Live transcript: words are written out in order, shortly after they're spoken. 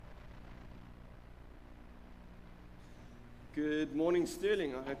Good morning,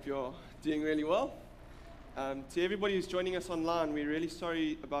 Sterling. I hope you're doing really well. To everybody who's joining us online, we're really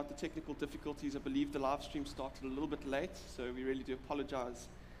sorry about the technical difficulties. I believe the live stream started a little bit late, so we really do apologize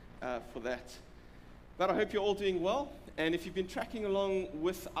for that. But I hope you're all doing well. And if you've been tracking along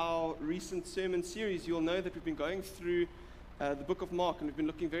with our recent sermon series, you'll know that we've been going through the book of Mark, and we've been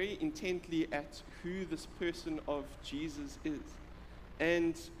looking very intently at who this person of Jesus is.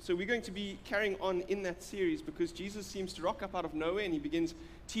 And so we're going to be carrying on in that series because Jesus seems to rock up out of nowhere and he begins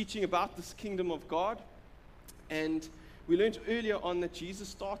teaching about this kingdom of God. And we learned earlier on that Jesus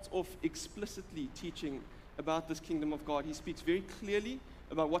starts off explicitly teaching about this kingdom of God. He speaks very clearly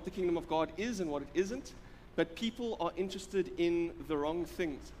about what the kingdom of God is and what it isn't, but people are interested in the wrong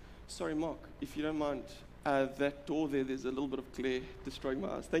things. Sorry, Mark, if you don't mind, that door there's a little bit of glare destroying my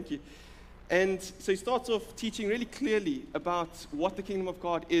eyes. Thank you. And so he starts off teaching really clearly about what the kingdom of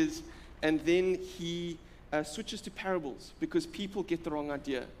God is, and then he switches to parables because people get the wrong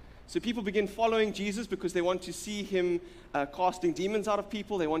idea. So people begin following Jesus because they want to see him casting demons out of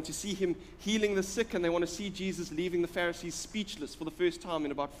people, they want to see him healing the sick, and they want to see Jesus leaving the Pharisees speechless for the first time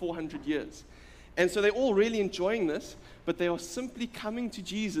in about 400 years. And so they're all really enjoying this, but they are simply coming to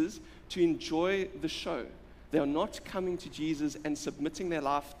Jesus to enjoy the show. They are not coming to Jesus and submitting their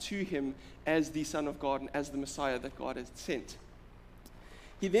life to him as the Son of God and as the Messiah that God has sent.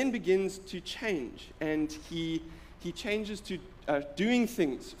 He then begins to change, and he changes to doing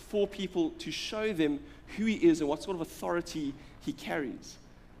things for people to show them who he is and what sort of authority he carries.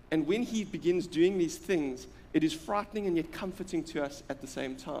 And when he begins doing these things, it is frightening and yet comforting to us at the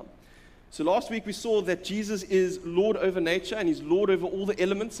same time. So last week we saw that Jesus is Lord over nature and he's Lord over all the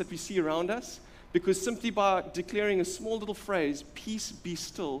elements that we see around us. Because simply by declaring a small little phrase, peace be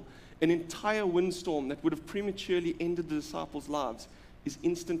still, an entire windstorm that would have prematurely ended the disciples' lives is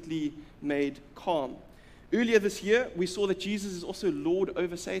instantly made calm. Earlier this year, we saw that Jesus is also Lord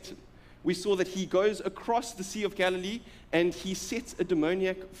over Satan. We saw that he goes across the Sea of Galilee and he sets a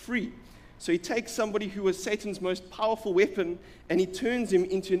demoniac free. So he takes somebody who was Satan's most powerful weapon and he turns him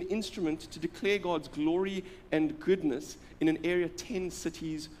into an instrument to declare God's glory and goodness in an area 10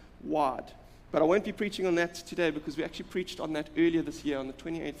 cities wide. But I won't be preaching on that today because we actually preached on that earlier this year on the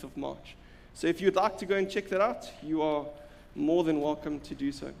 28th of March. So if you'd like to go and check that out, you are more than welcome to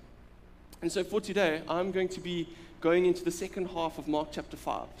do so. And so for today, I'm going to be going into the second half of Mark chapter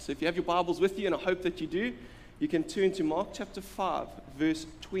 5. So if you have your Bibles with you, and I hope that you do, you can turn to Mark chapter 5, verse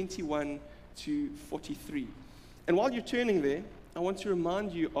 21 to 43. And while you're turning there, I want to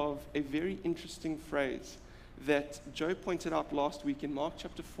remind you of a very interesting phrase that Joe pointed out last week in Mark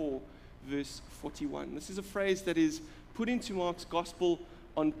chapter 4, verse 41. This is a phrase that is put into Mark's gospel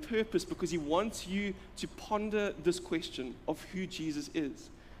on purpose because he wants you to ponder this question of who Jesus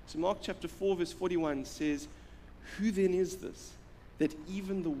is. So Mark chapter 4, verse 41 says, "Who then is this, that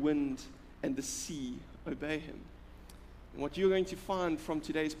even the wind and the sea obey him?" And what you're going to find from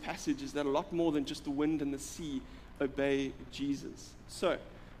today's passage is that a lot more than just the wind and the sea obey Jesus. So,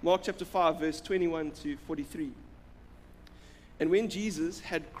 Mark chapter 5, verse 21 to 43. "And when Jesus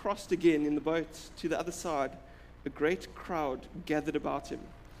had crossed again in the boat to the other side, a great crowd gathered about him,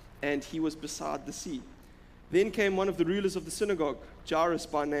 and he was beside the sea. Then came one of the rulers of the synagogue, Jairus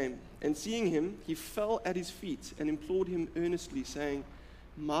by name, and seeing him, he fell at his feet and implored him earnestly, saying,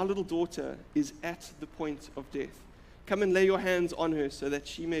 'My little daughter is at the point of death. Come and lay your hands on her so that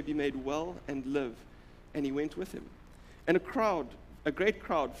she may be made well and live.' And he went with him. And a great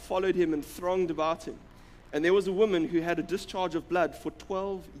crowd followed him and thronged about him. And there was a woman who had a discharge of blood for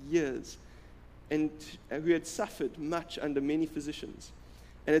 12 years, and who had suffered much under many physicians,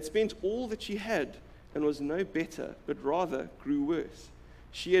 and had spent all that she had, and was no better, but rather grew worse.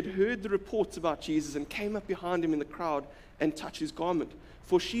 She had heard the reports about Jesus, and came up behind him in the crowd, and touched his garment.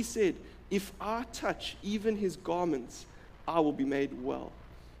 For she said, 'If I touch even his garments, I will be made well.'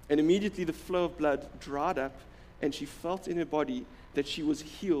 And immediately the flow of blood dried up, and she felt in her body that she was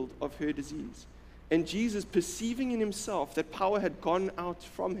healed of her disease. And Jesus, perceiving in himself that power had gone out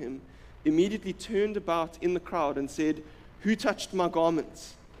from him, immediately turned about in the crowd and said, 'Who touched my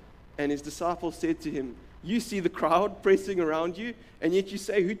garments?' And his disciples said to him, 'You see the crowd pressing around you, and yet you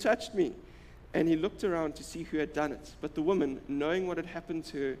say, "Who touched me?" And he looked around to see who had done it. But the woman, knowing what had happened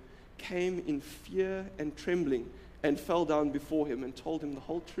to her, came in fear and trembling, and fell down before him and told him the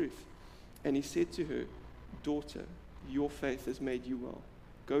whole truth. And he said to her, 'Daughter, your faith has made you well.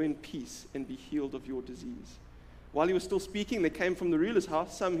 Go in peace and be healed of your disease.' While he was still speaking, there came from the ruler's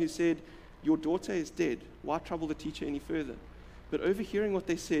house some who said, 'Your daughter is dead. Why trouble the teacher any further?' But overhearing what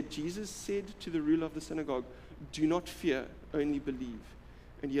they said, Jesus said to the ruler of the synagogue, 'Do not fear, only believe.'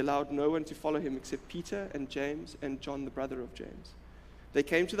 and he allowed no one to follow him except Peter and James and John, the brother of James. They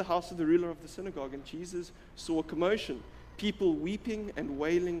came to the house of the ruler of the synagogue, and Jesus saw a commotion, people weeping and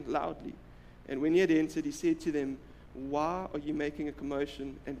wailing loudly. And when he had entered, he said to them, "Why are you making a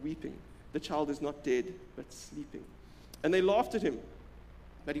commotion and weeping? The child is not dead, but sleeping." And they laughed at him.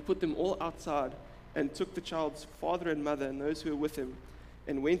 But he put them all outside and took the child's father and mother and those who were with him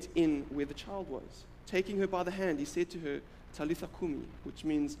and went in where the child was. Taking her by the hand, he said to her, "Talitha kumi," which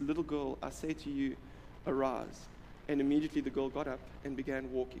means, "Little girl, I say to you, arise." And immediately the girl got up and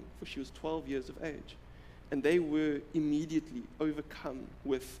began walking, for she was 12 years of age. And they were immediately overcome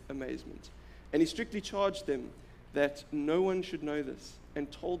with amazement. And he strictly charged them that no one should know this,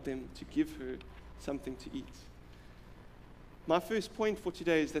 and told them to give her something to eat. My first point for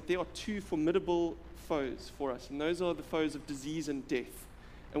today is that there are two formidable foes for us, and those are the foes of disease and death.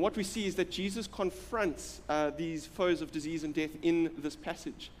 And what we see is that Jesus confronts these foes of disease and death in this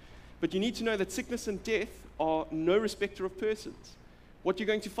passage. But you need to know that sickness and death are no respecter of persons. What you're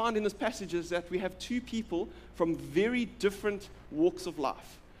going to find in this passage is that we have two people from very different walks of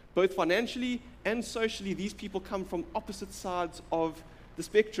life. Both financially and socially, these people come from opposite sides of the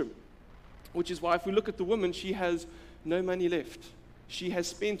spectrum. Which is why if we look at the woman, she has no money left. She has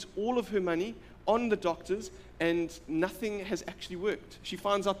spent all of her money on the doctors, and nothing has actually worked. She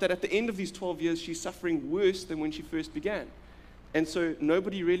finds out that at the end of these 12 years, she's suffering worse than when she first began. And so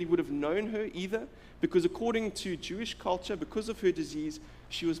nobody really would have known her either, because according to Jewish culture, because of her disease,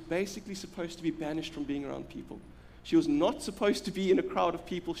 she was basically supposed to be banished from being around people. She was not supposed to be in a crowd of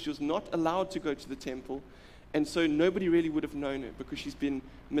people. She was not allowed to go to the temple. And so nobody really would have known her because she's been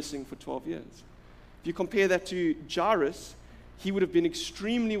missing for 12 years. If you compare that to Jairus, he would have been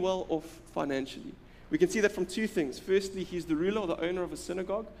extremely well off financially. We can see that from two things. Firstly, he's the ruler or the owner of a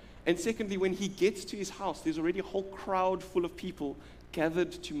synagogue. And secondly, when he gets to his house, there's already a whole crowd full of people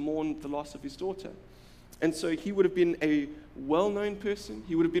gathered to mourn the loss of his daughter. And so he would have been a well-known person.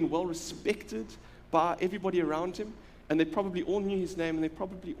 He would have been well-respected by everybody around him. And they probably all knew his name, and they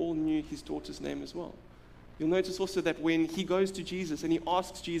probably all knew his daughter's name as well. You'll notice also that when he goes to Jesus and he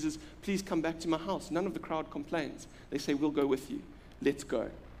asks Jesus, "Please come back to my house," none of the crowd complains. They say, "We'll go with you. Let's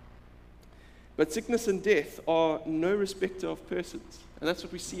go." But sickness and death are no respecter of persons. And that's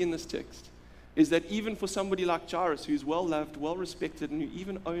what we see in this text, is that even for somebody like Jairus, who's well-loved, well-respected, and who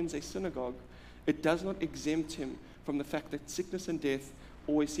even owns a synagogue, it does not exempt him from the fact that sickness and death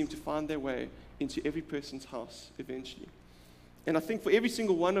always seem to find their way into every person's house eventually. And I think for every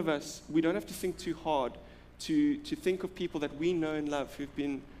single one of us, we don't have to think too hard to think of people that we know and love who've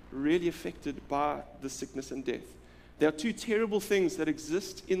been really affected by the sickness and death. There are two terrible things that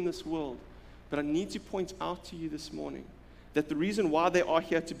exist in this world, but I need to point out to you this morning that the reason why they are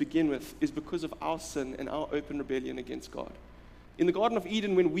here to begin with is because of our sin and our open rebellion against God. In the Garden of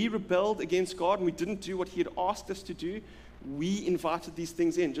Eden, when we rebelled against God and we didn't do what he had asked us to do, we invited these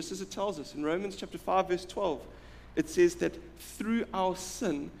things in, just as it tells us in Romans chapter 5, verse 12. It says that through our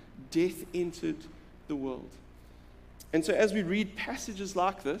sin, death entered the world. And so as we read passages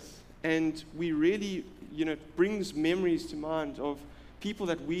like this, and we really, it brings memories to mind of people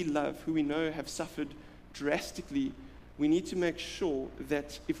that we love, who we know have suffered drastically, we need to make sure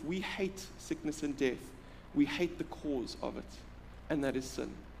that if we hate sickness and death, we hate the cause of it, and that is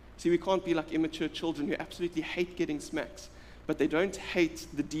sin. See, we can't be like immature children who absolutely hate getting smacks, but they don't hate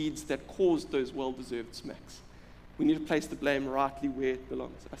the deeds that caused those well-deserved smacks. We need to place the blame rightly where it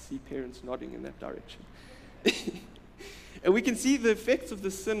belongs. I see parents nodding in that direction. And we can see the effects of the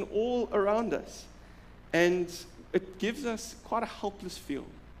sin all around us. And it gives us quite a helpless feel.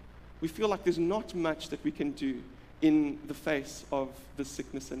 We feel like there's not much that we can do in the face of the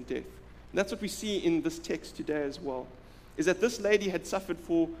sickness and death. And that's what we see in this text today as well, is that this lady had suffered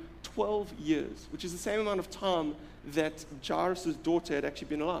for 12 years, which is the same amount of time that Jairus' daughter had actually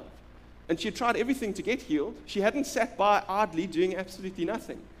been alive. And she had tried everything to get healed. She hadn't sat by idly doing absolutely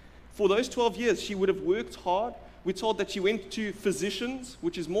nothing. For those 12 years, she would have worked hard. We're told that she went to physicians,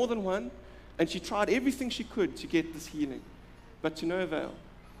 which is more than one, and she tried everything she could to get this healing, but to no avail.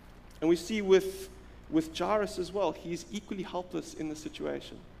 And we see with Jairus as well, he's equally helpless in the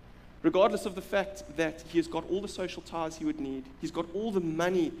situation. Regardless of the fact that he has got all the social ties he would need, he's got all the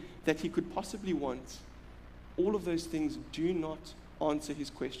money that he could possibly want, all of those things do not answer his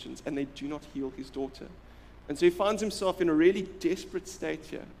questions, and they do not heal his daughter. And so he finds himself in a really desperate state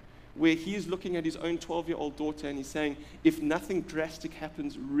here, where he is looking at his own 12-year-old daughter and he's saying, if nothing drastic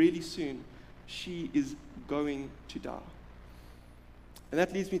happens really soon, she is going to die. And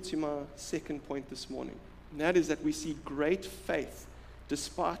that leads me to my second point this morning. And that is that we see great faith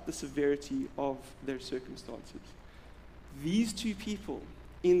despite the severity of their circumstances. These two people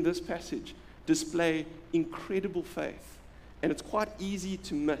in this passage display incredible faith, and it's quite easy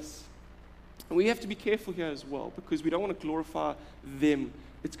to miss. And we have to be careful here as well, because we don't want to glorify them.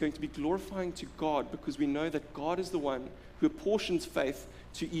 It's going to be glorifying to God, because we know that God is the one who apportions faith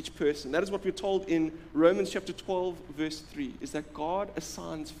to each person. That is what we're told in Romans chapter 12, verse 3, is that God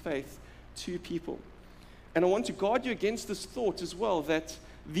assigns faith to people. And I want to guard you against this thought as well, that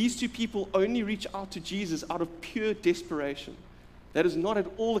these two people only reach out to Jesus out of pure desperation. That is not at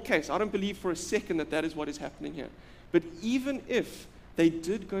all the case. I don't believe for a second that that is what is happening here. But even if they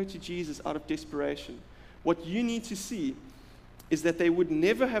did go to Jesus out of desperation, what you need to see is that they would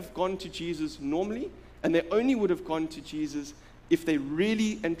never have gone to Jesus normally, and they only would have gone to Jesus if they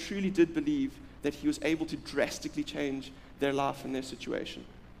really and truly did believe that he was able to drastically change their life and their situation.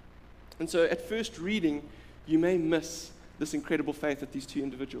 And so at first reading, you may miss this incredible faith that these two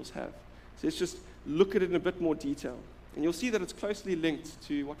individuals have. So let's just look at it in a bit more detail. And you'll see that it's closely linked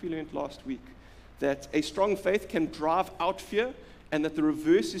to what we learned last week, that a strong faith can drive out fear, and that the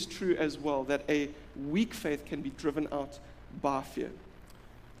reverse is true as well, that a weak faith can be driven out by fear.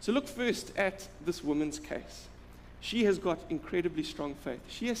 So look first at this woman's case. She has got incredibly strong faith.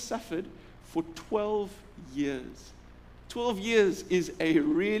 She has suffered for 12 years. 12 years is a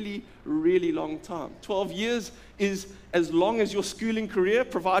really, really long time. 12 years is as long as your schooling career,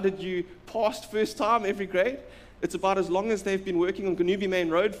 provided you passed first time every grade. It's about as long as they've been working on Ganubi Main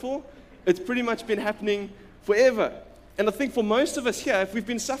Road for. It's pretty much been happening forever. And I think for most of us here, if we've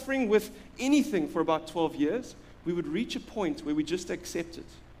been suffering with anything for about 12 years, we would reach a point where we just accept it.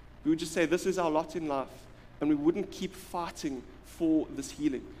 We would just say, this is our lot in life. And we wouldn't keep fighting for this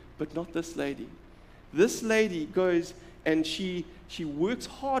healing. But not this lady. This lady goes and she works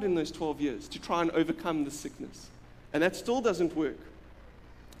hard in those 12 years to try and overcome the sickness. And that still doesn't work.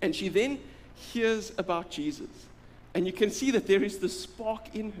 And she then hears about Jesus. And you can see that there is this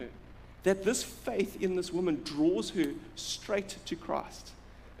spark in her, that this faith in this woman draws her straight to Christ.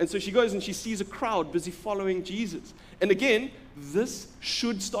 And so she goes and she sees a crowd busy following Jesus. And again, this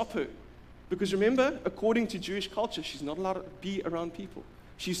should stop her. Because remember, according to Jewish culture, she's not allowed to be around people.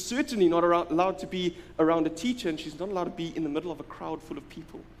 She's certainly not allowed to be around a teacher, and she's not allowed to be in the middle of a crowd full of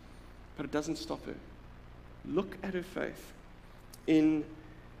people. But it doesn't stop her. Look at her faith. In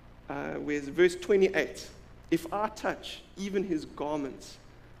where's verse 28, if I touch even his garments,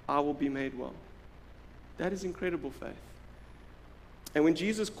 I will be made well. That is incredible faith. And when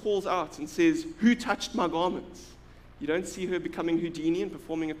Jesus calls out and says, who touched my garments? You don't see her becoming Houdini and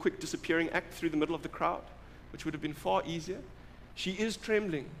performing a quick disappearing act through the middle of the crowd, which would have been far easier. She is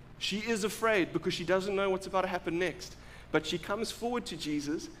trembling. She is afraid because she doesn't know what's about to happen next. But she comes forward to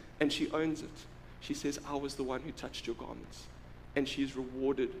Jesus and she owns it. She says, I was the one who touched your garments. And she is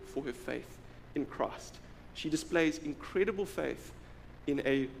rewarded for her faith in Christ. She displays incredible faith in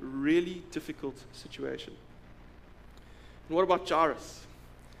a really difficult situation. And what about Jairus?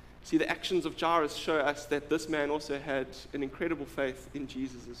 See, the actions of Jairus show us that this man also had an incredible faith in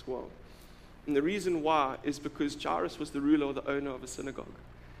Jesus as well. And the reason why is because Jairus was the ruler or the owner of a synagogue.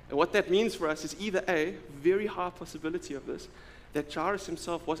 And what that means for us is either A, very high possibility of this, that Jairus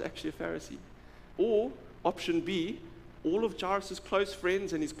himself was actually a Pharisee. Or, option B, all of Jairus' close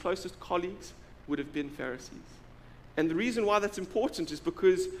friends and his closest colleagues would have been Pharisees. And the reason why that's important is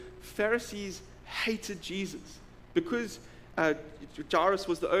because Pharisees hated Jesus. Because Jairus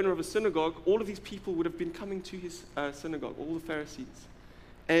was the owner of a synagogue, all of these people would have been coming to his synagogue, all the Pharisees.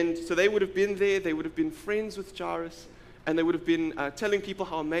 And so they would have been there, they would have been friends with Jairus, and they would have been telling people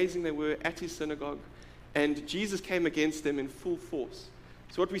how amazing they were at his synagogue. And Jesus came against them in full force.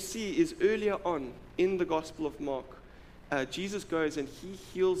 So what we see is earlier on in the Gospel of Mark, Jesus goes and he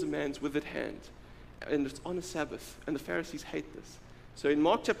heals a man's withered hand. And it's on a Sabbath, and the Pharisees hate this. So in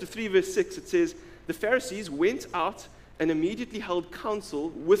Mark chapter 3, verse 6, it says, the Pharisees went out and immediately held counsel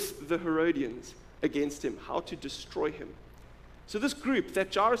with the Herodians against him, how to destroy him. So this group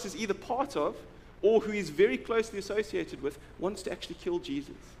that Jairus is either part of or who he's very closely associated with wants to actually kill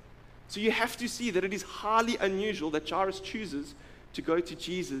Jesus. So you have to see that it is highly unusual that Jairus chooses to go to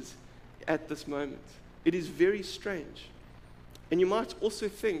Jesus at this moment. It is very strange. And you might also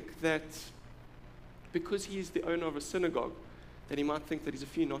think that because he is the owner of a synagogue, that he might think that he's a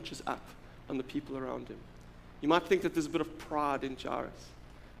few notches up on the people around him. You might think that there's a bit of pride in Jairus.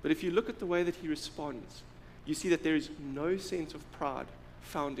 But if you look at the way that he responds, you see that there is no sense of pride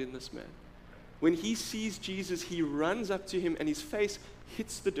found in this man. When he sees Jesus, he runs up to him and his face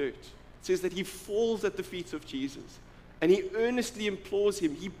hits the dirt. It says that he falls at the feet of Jesus. And he earnestly implores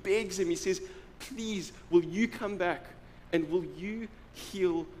him. He begs him. He says, please, will you come back and will you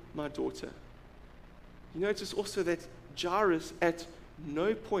heal my daughter? You notice also that Jairus, at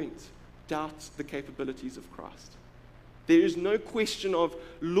no point doubt the capabilities of Christ. There is no question of,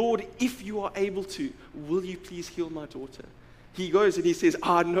 Lord, if you are able to, will you please heal my daughter? He goes and he says,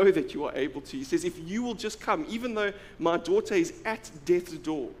 I know that you are able to. He says, if you will just come, even though my daughter is at death's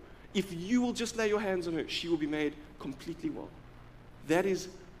door, if you will just lay your hands on her, she will be made completely well. That is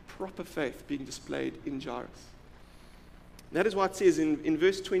proper faith being displayed in Jairus. That is why it says in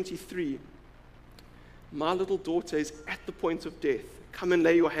verse 23, my little daughter is at the point of death. Come and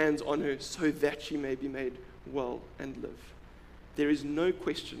lay your hands on her so that she may be made well and live. There is no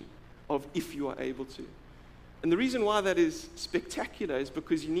question of if you are able to. And the reason why that is spectacular is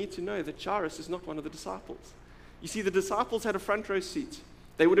because you need to know that Jairus is not one of the disciples. You see, the disciples had a front row seat.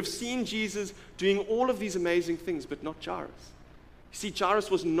 They would have seen Jesus doing all of these amazing things, but not Jairus. You see,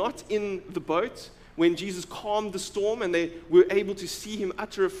 Jairus was not in the boat when Jesus calmed the storm and they were able to see him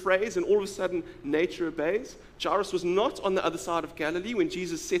utter a phrase and all of a sudden nature obeys. Jairus was not on the other side of Galilee when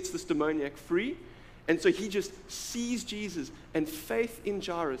Jesus sets this demoniac free. And so he just sees Jesus, and faith in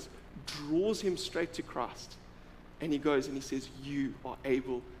Jairus draws him straight to Christ. And he goes and he says, you are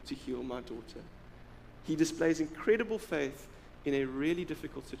able to heal my daughter. He displays incredible faith in a really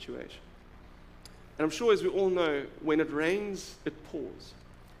difficult situation. And I'm sure, as we all know, when it rains, it pours.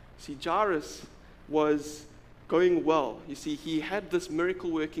 See, Jairus was going well. You see, he had this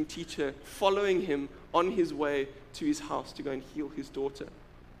miracle-working teacher following him on his way to his house to go and heal his daughter.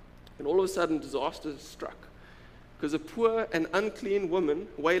 And all of a sudden, disaster struck, because a poor and unclean woman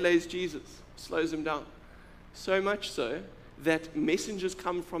waylays Jesus, slows him down. So much so that messengers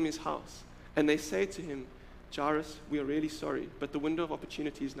come from his house, and they say to him, Jairus, we are really sorry, but the window of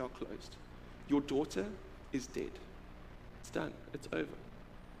opportunity is now closed. Your daughter is dead. It's done. It's over.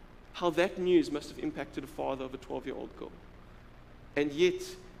 How that news must have impacted a father of a 12-year-old girl. And yet,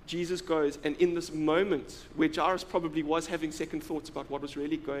 Jesus goes, and in this moment where Jairus probably was having second thoughts about what was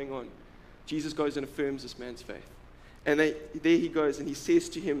really going on, Jesus goes and affirms this man's faith. And there he goes, and he says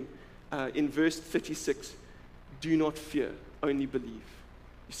to him in verse 36, do not fear, only believe.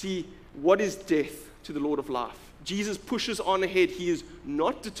 You see, what is death to the Lord of life? Jesus pushes on ahead. He is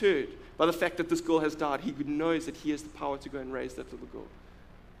not deterred by the fact that this girl has died. He knows that he has the power to go and raise that little girl.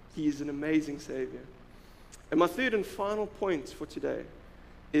 He is an amazing Savior. And my third and final point for today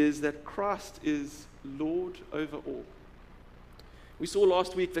is that Christ is Lord over all. We saw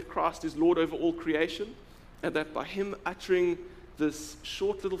last week that Christ is Lord over all creation, and that by him uttering this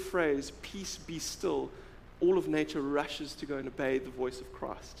short little phrase, peace be still, all of nature rushes to go and obey the voice of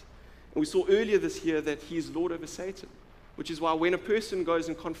Christ. And we saw earlier this year that he is Lord over Satan, which is why when a person goes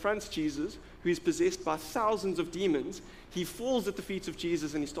and confronts Jesus, who is possessed by thousands of demons, he falls at the feet of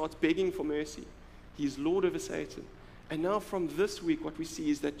Jesus and he starts begging for mercy. He is Lord over Satan. And now from this week, what we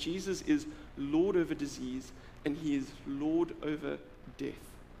see is that Jesus is Lord over disease, and he is Lord over death.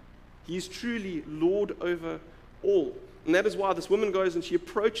 He is truly Lord over all. And that is why this woman goes and she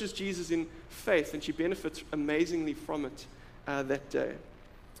approaches Jesus in faith, and she benefits amazingly from it that day.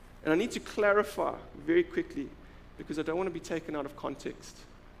 And I need to clarify very quickly, because I don't want to be taken out of context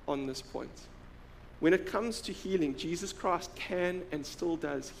on this point. When it comes to healing, Jesus Christ can and still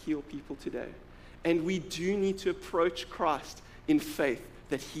does heal people today. And we do need to approach Christ in faith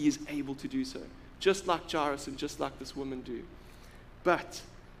that he is able to do so, just like Jairus and just like this woman do. But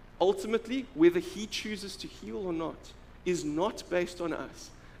ultimately, whether he chooses to heal or not is not based on us.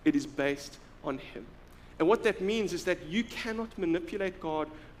 It is based on him. And what that means is that you cannot manipulate God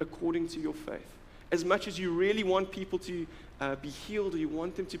according to your faith. As much as you really want people to be healed, or you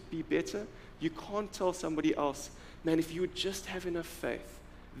want them to be better, you can't tell somebody else, man, if you would just have enough faith,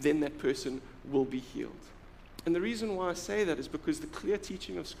 then that person will be healed. And the reason why I say that is because the clear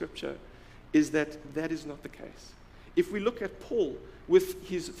teaching of Scripture is that that is not the case. If we look at Paul with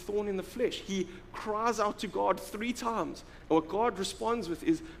his thorn in the flesh, he cries out to God 3 times. And what God responds with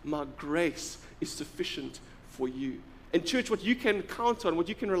is, my grace is sufficient for you. And church, what you can count on, what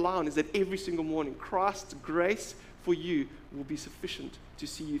you can rely on is that every single morning, Christ's grace for you will be sufficient to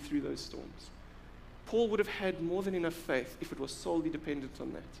see you through those storms. Paul would have had more than enough faith if it was solely dependent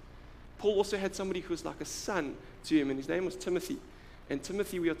on that. Paul also had somebody who was like a son to him, and his name was Timothy. And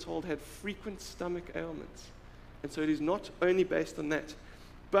Timothy, we are told, had frequent stomach ailments. And so it is not only based on that,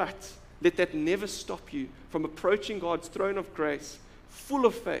 but let that never stop you from approaching God's throne of grace full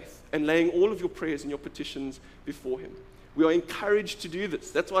of faith and laying all of your prayers and your petitions before him. We are encouraged to do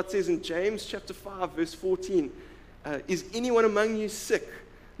this. That's why it says in James chapter 5, verse 14, is anyone among you sick?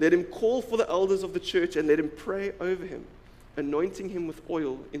 Let him call for the elders of the church and let him pray over him, anointing him with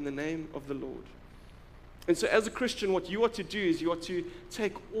oil in the name of the Lord. And so as a Christian, what you are to do is you are to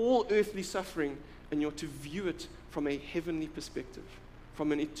take all earthly suffering and you are to view it from a heavenly perspective.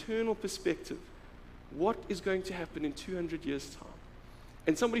 from an eternal perspective, what is going to happen in 200 years' time.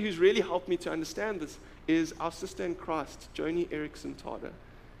 And somebody who's really helped me to understand this is our sister in Christ, Joni Erickson Tada,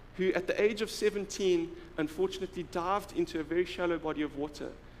 who at the age of 17, unfortunately dived into a very shallow body of water,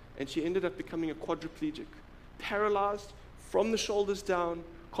 and she ended up becoming a quadriplegic, paralyzed from the shoulders down,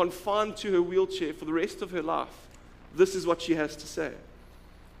 confined to her wheelchair for the rest of her life. This is what she has to say.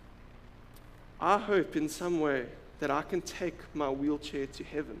 I hope in some way that I can take my wheelchair to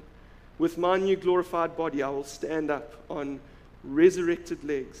heaven. With my new glorified body, I will stand up on resurrected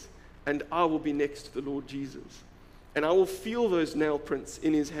legs, and I will be next to the Lord Jesus. And I will feel those nail prints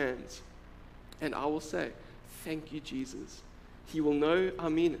in his hands. And I will say, thank you, Jesus. He will know I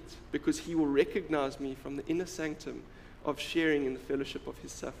mean it, because he will recognize me from the inner sanctum of sharing in the fellowship of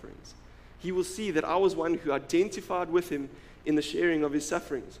his sufferings. He will see that I was one who identified with him in the sharing of his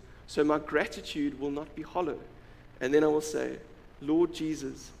sufferings. So my gratitude will not be hollow. And then I will say, Lord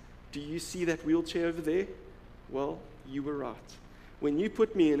Jesus, do you see that wheelchair over there? Well, you were right. When you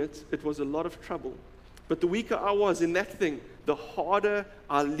put me in it, it was a lot of trouble. But the weaker I was in that thing, the harder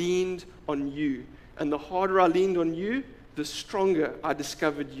I leaned on you. And the harder I leaned on you, the stronger I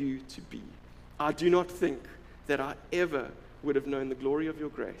discovered you to be. I do not think that I ever would have known the glory of your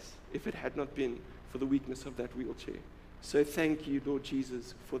grace if it had not been for the weakness of that wheelchair. So thank you, Lord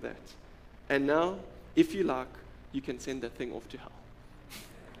Jesus, for that. And now, if you like, you can send that thing off to hell.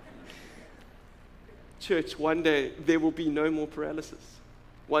 Church, one day there will be no more paralysis.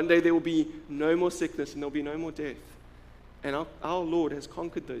 One day there will be no more sickness and there will be no more death. And our Lord has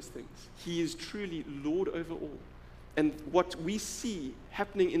conquered those things. He is truly Lord over all. And what we see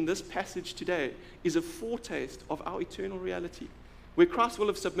happening in this passage today is a foretaste of our eternal reality, where Christ will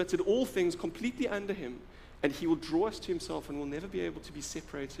have submitted all things completely under him, and he will draw us to himself and will never be able to be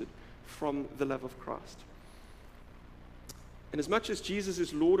separated from the love of Christ. And as much as Jesus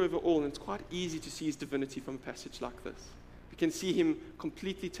is Lord over all, and it's quite easy to see his divinity from a passage like this, we can see him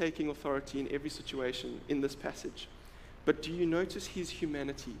completely taking authority in every situation in this passage. But do you notice his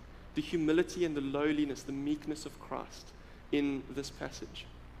humanity, the humility and the lowliness, the meekness of Christ in this passage?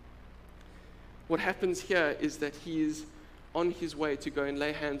 What happens here is that he is on his way to go and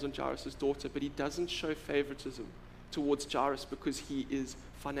lay hands on Jairus' daughter, but he doesn't show favoritism towards Jairus because he is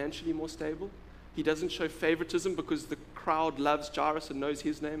financially more stable. He doesn't show favoritism because the crowd loves Jairus and knows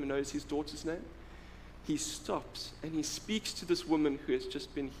his name and knows his daughter's name. He stops and he speaks to this woman who has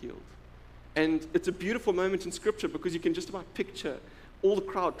just been healed. And it's a beautiful moment in Scripture because you can just about picture all the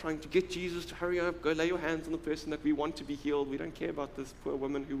crowd trying to get Jesus to hurry up, go lay your hands on the person that we want to be healed. We don't care about this poor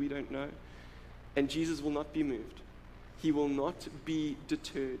woman who we don't know. And Jesus will not be moved. He will not be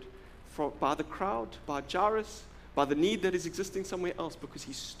deterred by the crowd, by Jairus, by the need that is existing somewhere else, because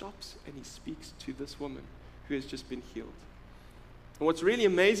he stops and he speaks to this woman who has just been healed. And what's really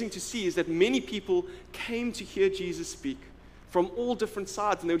amazing to see is that many people came to hear Jesus speak from all different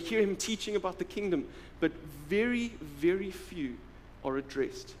sides, and they would hear him teaching about the kingdom, but very, very few are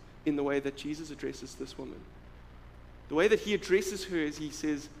addressed in the way that Jesus addresses this woman. The way that he addresses her is he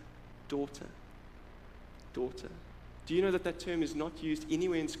says, daughter, daughter. Do you know that that term is not used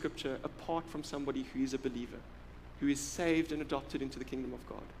anywhere in Scripture apart from somebody who is a believer, who is saved and adopted into the kingdom of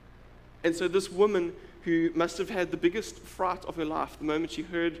God? And so this woman, who must have had the biggest fright of her life the moment she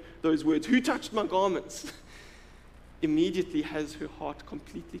heard those words, "Who touched my garments?" immediately has her heart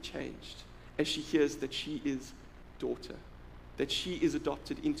completely changed as she hears that she is daughter, that she is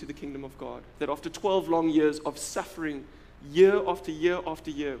adopted into the kingdom of God, that after 12 long years of suffering, year after year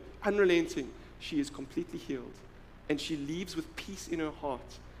after year, unrelenting, she is completely healed. And she leaves with peace in her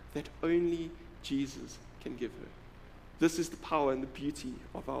heart that only Jesus can give her. This is the power and the beauty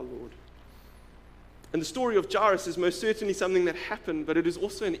of our Lord. And the story of Jairus is most certainly something that happened, but it is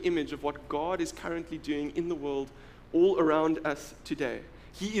also an image of what God is currently doing in the world all around us today.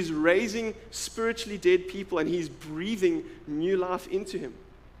 He is raising spiritually dead people, and he's breathing new life into him.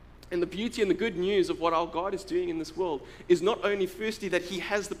 And the beauty and the good news of what our God is doing in this world is not only firstly that he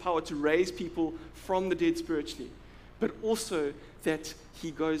has the power to raise people from the dead spiritually, but also that he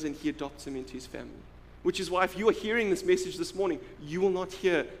goes and he adopts them into his family. Which is why if you are hearing this message this morning, you will not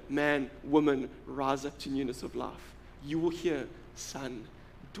hear man, woman, rise up to newness of life. You will hear son,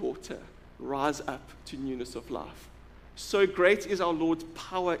 daughter, rise up to newness of life. So great is our Lord's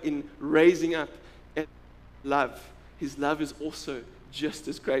power in raising up and love. His love is also just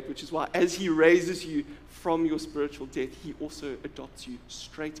as great, which is why as he raises you from your spiritual death, he also adopts you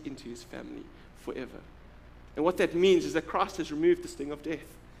straight into his family forever. And what that means is that Christ has removed the sting of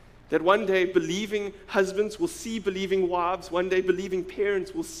death. That one day believing husbands will see believing wives, one day believing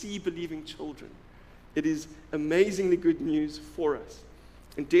parents will see believing children. It is amazingly good news for us.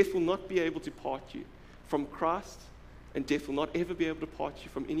 And death will not be able to part you from Christ, and death will not ever be able to part you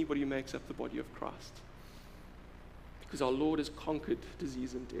from anybody who makes up the body of Christ. Because our Lord has conquered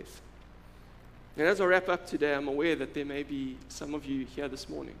disease and death. And as I wrap up today, I'm aware that there may be some of you here this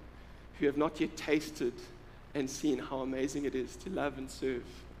morning who have not yet tasted and seen how amazing it is to love and serve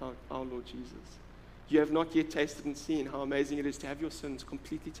our Lord Jesus. You have not yet tasted and seen how amazing it is to have your sins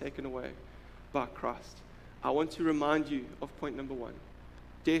completely taken away by Christ. I want to remind you of point number one.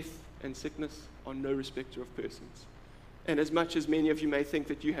 Death and sickness are no respecter of persons. And as much as many of you may think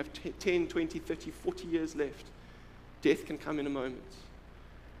that you have 10, 20, 30, 40 years left, death can come in a moment.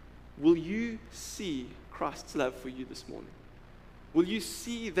 Will you see Christ's love for you this morning? Will you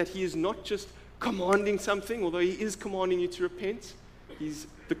see that he is not just commanding something, although he is commanding you to repent?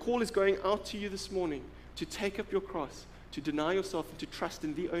 The call is going out to you this morning to take up your cross, to deny yourself, and to trust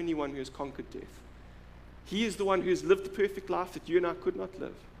in the only one who has conquered death. He is the one who has lived the perfect life that you and I could not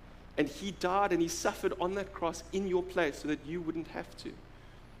live. And he died and he suffered on that cross in your place so that you wouldn't have to.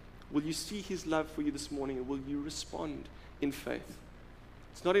 Will you see his love for you this morning, and will you respond in faith?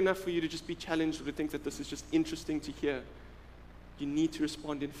 It's not enough for you to just be challenged or to think that this is just interesting to hear. You need to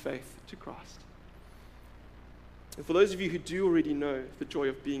respond in faith to Christ. And for those of you who do already know the joy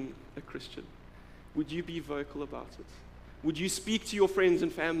of being a Christian, would you be vocal about it? Would you speak to your friends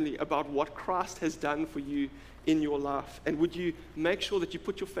and family about what Christ has done for you in your life? And would you make sure that you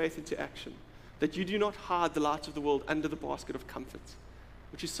put your faith into action? That you do not hide the light of the world under the basket of comfort,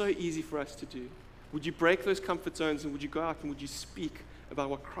 which is so easy for us to do. Would you break those comfort zones, and would you go out and would you speak about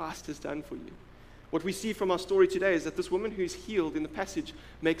what Christ has done for you? What we see from our story today is that this woman who is healed in the passage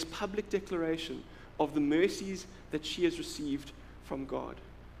makes public declaration of the mercies that she has received from God.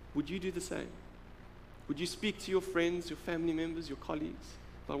 Would you do the same? Would you speak to your friends, your family members, your colleagues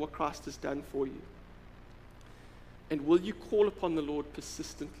about what Christ has done for you? And will you call upon the Lord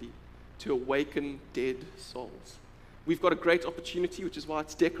persistently to awaken dead souls? We've got a great opportunity, which is why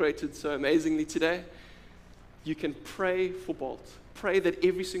it's decorated so amazingly today. You can pray for Bolt. Pray that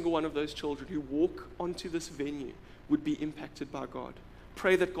every single one of those children who walk onto this venue would be impacted by God.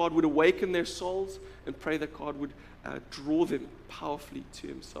 Pray that God would awaken their souls, and pray that God would draw them powerfully to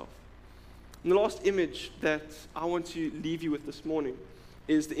himself. And the last image that I want to leave you with this morning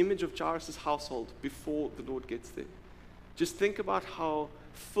is the image of Jairus' household before the Lord gets there. Just think about how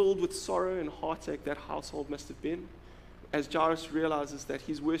filled with sorrow and heartache that household must have been as Jairus realizes that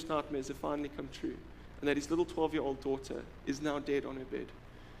his worst nightmares have finally come true, and that his little 12-year-old daughter is now dead on her bed.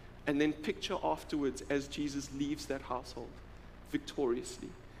 And then picture afterwards as Jesus leaves that household victoriously.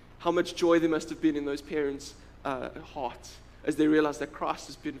 How much joy there must have been in those parents' hearts as they realize that Christ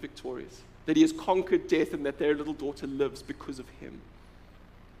has been victorious, that he has conquered death, and that their little daughter lives because of him.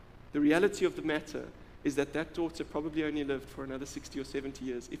 The reality of the matter is that that daughter probably only lived for another 60 or 70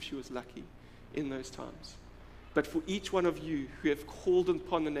 years if she was lucky in those times. But for each one of you who have called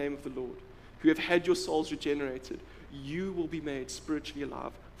upon the name of the Lord, who have had your souls regenerated, you will be made spiritually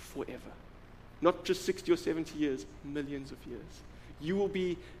alive forever. Not just 60 or 70 years, millions of years. You will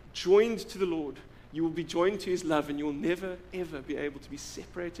be joined to the Lord. You will be joined to his love, and you will never, ever be able to be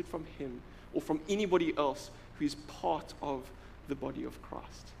separated from him or from anybody else who is part of the body of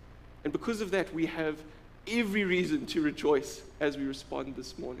Christ. And because of that, we have every reason to rejoice as we respond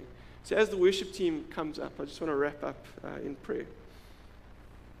this morning. So as the worship team comes up, I just want to wrap up in prayer.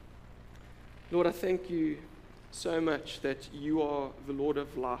 Lord, I thank you so much that you are the Lord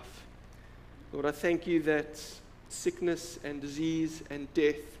of life. Lord, I thank you that sickness and disease and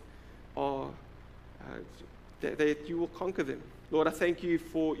death are, that you will conquer them. Lord, I thank you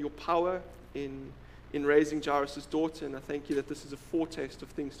for your power in raising Jairus' daughter, and I thank you that this is a foretaste of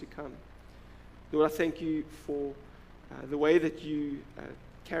things to come. Lord, I thank you for the way that you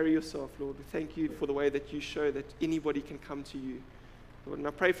carry yourself, Lord. We thank you for the way that you show that anybody can come to you, Lord. And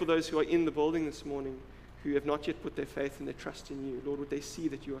I pray for those who are in the building this morning who have not yet put their faith and their trust in you. Lord, would they see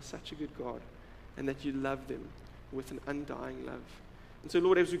that you are such a good God and that you love them with an undying love. And so,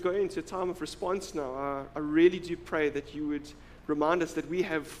 Lord, as we go into a time of response now, I really do pray that you would remind us that we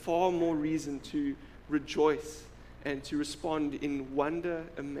have far more reason to rejoice and to respond in wonder,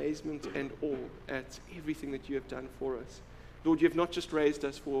 amazement, and awe at everything that you have done for us. Lord, you have not just raised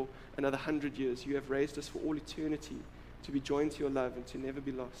us for another 100 years. You have raised us for all eternity to be joined to your love and to never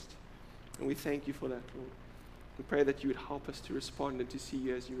be lost. And we thank you for that, Lord. We pray that you would help us to respond and to see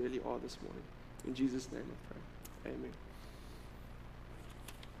you as you really are this morning. In Jesus' name I pray. Amen.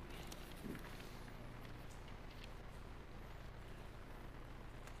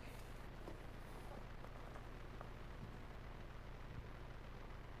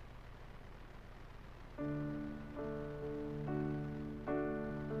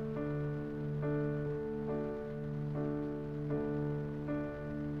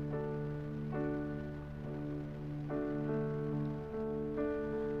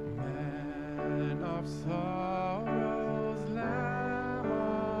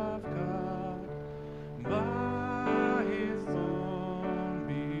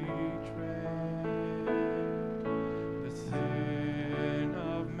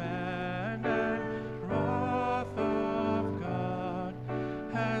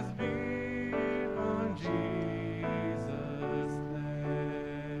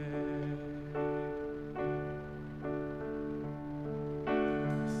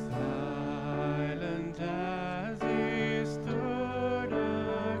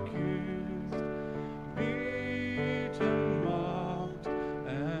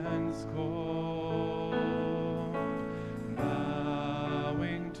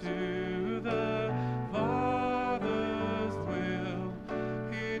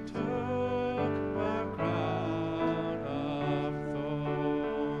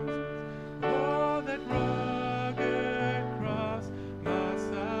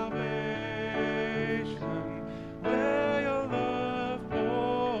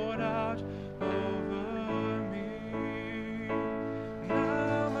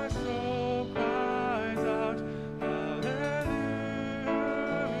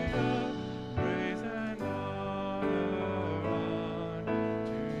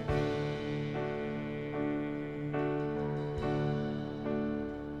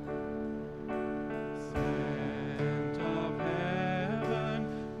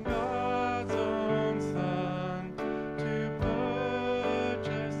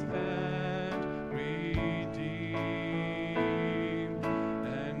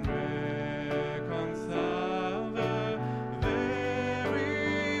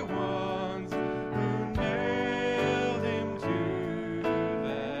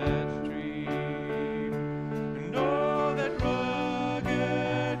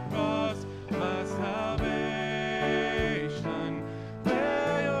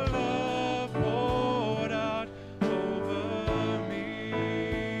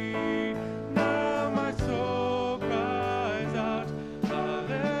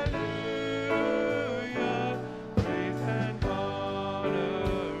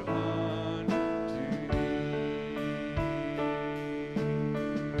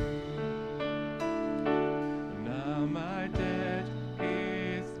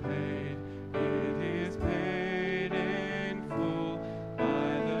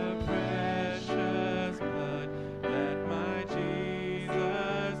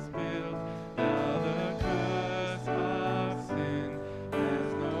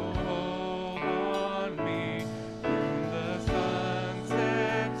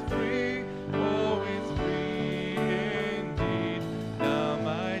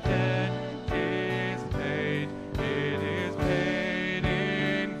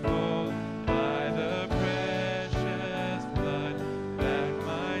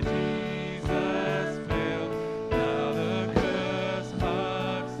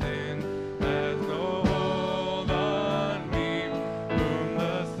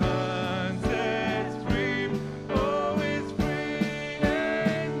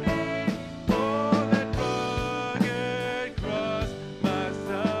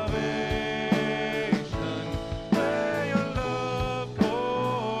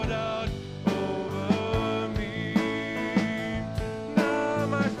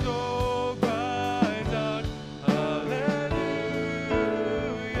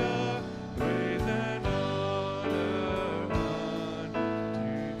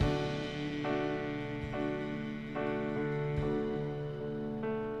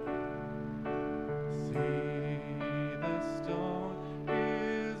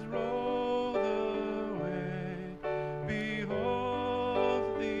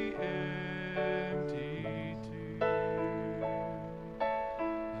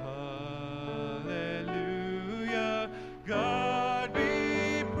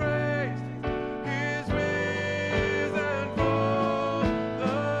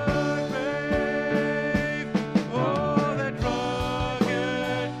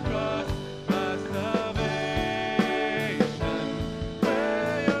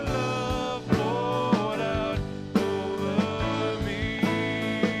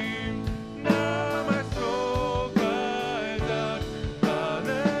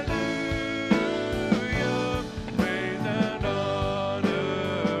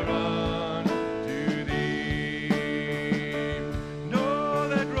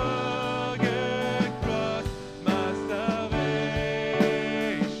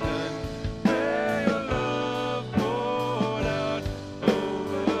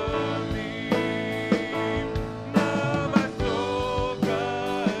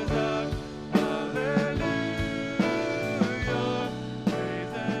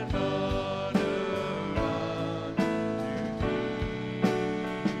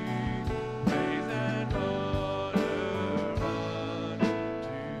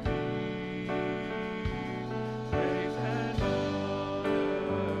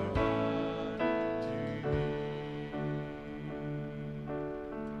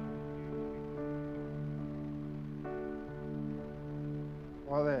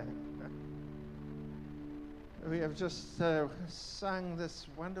 Father, we have just sung this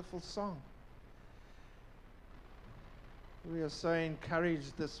wonderful song. We are so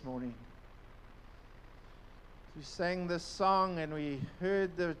encouraged this morning. We sang this song and we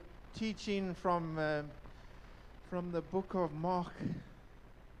heard the teaching from the book of Mark.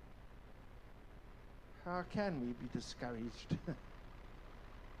 How can we be discouraged?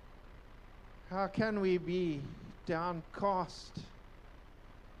 How can we be downcast?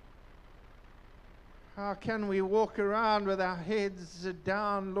 How can we walk around with our heads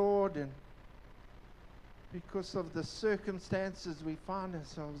down, Lord, and because of the circumstances we find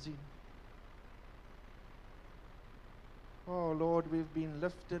ourselves in? Oh, Lord, we've been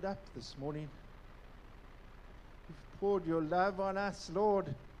lifted up this morning. You've poured your love on us,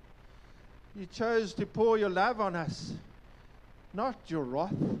 Lord. You chose to pour your love on us, not your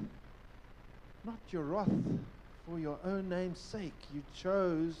wrath. Not your wrath. For your own name's sake, you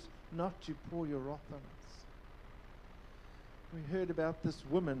chose not to pour your wrath on us. We heard about this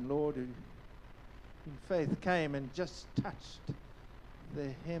woman, Lord, who in faith came and just touched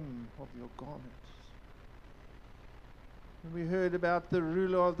the hem of your garment. And we heard about the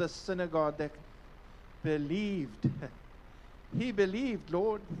ruler of the synagogue that believed. He believed,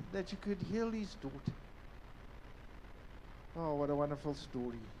 Lord, that you could heal his daughter. Oh, what a wonderful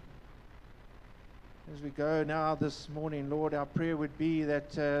story. As we go now this morning, Lord, our prayer would be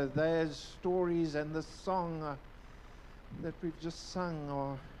that those stories and the song that we've just sung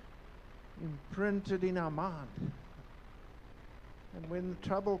are imprinted in our mind. And when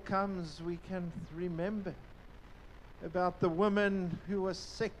trouble comes, we can remember about the woman who was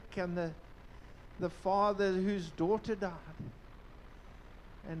sick and the father whose daughter died,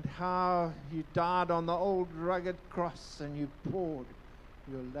 and how you died on the old rugged cross and you poured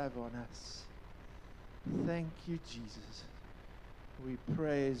your love on us. Thank you, Jesus. We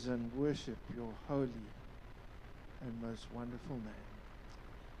praise and worship your holy and most wonderful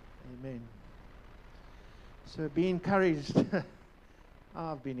name. Amen. So be encouraged.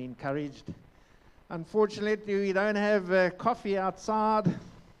 I've been encouraged. Unfortunately, we don't have coffee outside.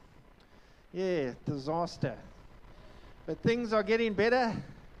 Yeah, disaster. But things are getting better.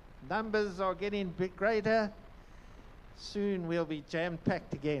 Numbers are getting a bit greater. Soon we'll be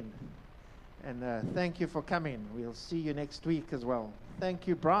jam-packed again. And thank you for coming. We'll see you next week as well. Thank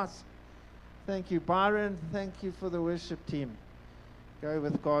you, Bryce. Thank you, Byron. Thank you for the worship team. Go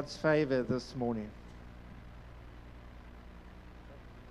with God's favor this morning.